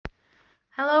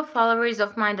Hello followers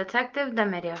of my Detective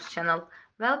Demerios channel.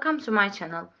 Welcome to my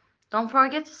channel. Don't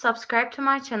forget to subscribe to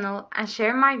my channel and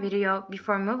share my video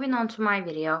before moving on to my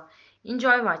video.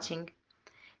 Enjoy watching.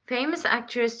 Famous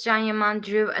actress Can Yaman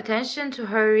drew attention to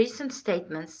her recent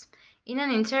statements. In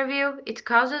an interview, it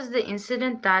causes the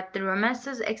incident that the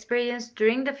romances experienced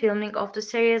during the filming of the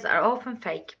series are often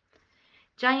fake.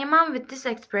 Can Yaman with this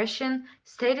expression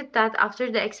stated that after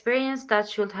the experience that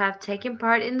should have taken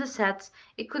part in the sets,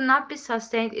 it could not be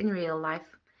sustained in real life.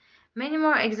 Many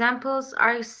more examples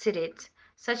are cited,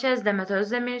 such as Demet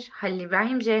Özdemir, Halil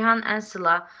İbrahim Ceyhan and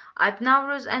Sıla, Alp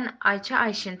Navruz and Ayça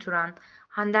Ayşin Turan,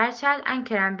 Hande Erçel and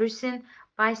Kerem Bürsin,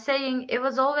 by saying it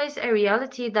was always a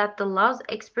reality that the love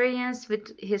experience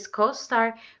with his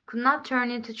co-star could not turn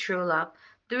into true love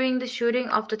during the shooting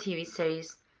of the TV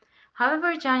series.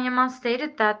 However, Can Yaman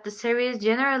stated that the series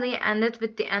generally ended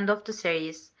with the end of the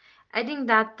series, adding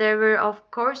that there were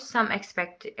of course some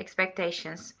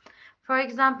expectations. For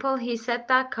example, he said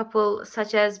that couples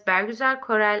such as Bergüzar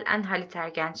Korel and Halit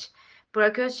Ergenç,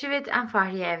 Burak Özçivit and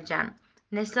Fahriye Evcen,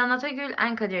 Neslihan Atagül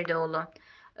and Kadir Doğulu,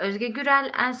 Özge Gürel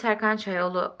and Serkan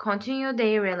Çayoğlu continue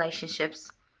their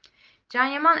relationships.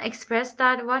 Can Yaman expressed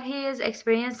that what he is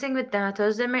experiencing with Demet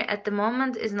Özdemir at the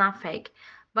moment is not fake,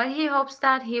 but he hopes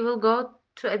that he will go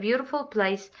to a beautiful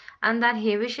place and that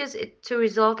he wishes it to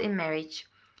result in marriage.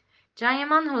 Can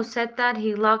Yaman, who said that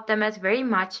he loved Demet very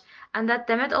much and that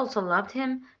Demet also loved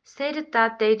him, stated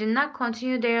that they do not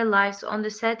continue their lives on the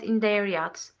set in their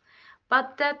yachts,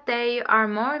 but that they are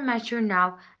more mature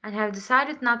now and have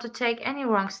decided not to take any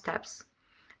wrong steps.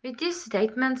 With these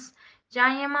statements,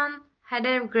 Can Yaman had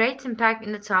a great impact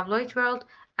in the tabloid world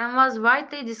and was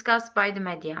widely discussed by the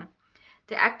media.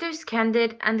 The actor's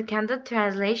candid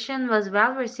translation was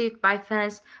well received by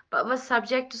fans but was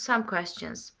subject to some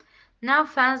questions. Now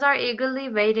fans are eagerly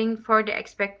waiting for the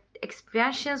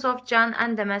expansions of Can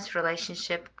and Demet's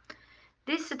relationship.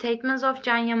 These statements of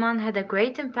Can Yaman had a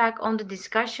great impact on the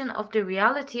discussion of the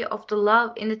reality of the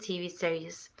love in the TV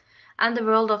series and the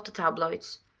world of the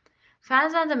tabloids.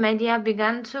 Fans and the media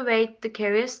began to wait the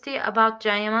curiosity about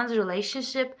Can Yaman's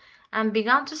relationship and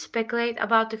began to speculate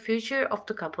about the future of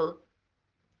the couple.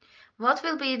 What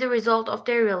will be the result of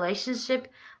their relationship,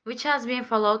 which has been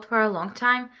followed for a long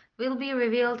time, will be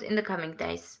revealed in the coming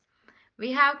days.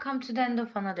 We have come to the end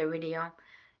of another video.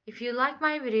 If you like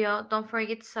my video, don't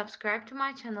forget to subscribe to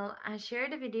my channel and share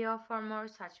the video for more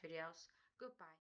such videos. Goodbye.